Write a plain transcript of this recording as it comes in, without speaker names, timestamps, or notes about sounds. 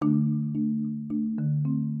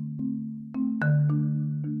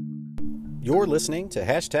You're listening to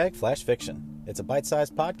Hashtag Flash Fiction. It's a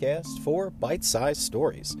bite-sized podcast for bite-sized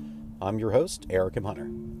stories. I'm your host, Eric M. Hunter.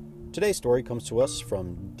 Today's story comes to us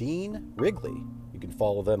from Dean Wrigley. You can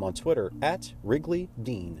follow them on Twitter at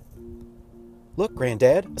WrigleyDean. Look,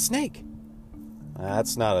 Granddad, a snake.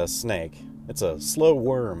 That's not a snake. It's a slow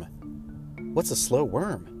worm. What's a slow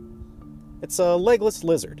worm? It's a legless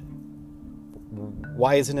lizard.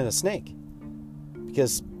 Why isn't it a snake?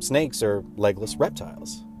 Because snakes are legless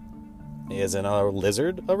reptiles. Isn't a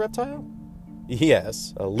lizard a reptile?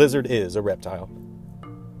 Yes, a lizard is a reptile.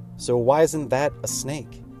 So why isn't that a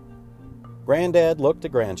snake? Granddad looked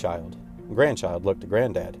at grandchild. Grandchild looked at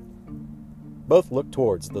granddad. Both looked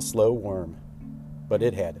towards the slow worm, but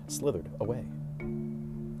it had slithered away.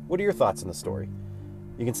 What are your thoughts on the story?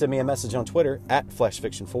 You can send me a message on Twitter at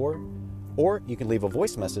FlashFiction4, or you can leave a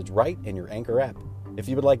voice message right in your Anchor app. If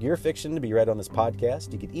you would like your fiction to be read on this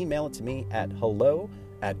podcast, you can email it to me at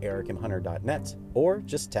hello@ericmhunter.net or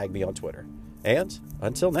just tag me on Twitter. And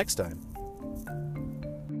until next time.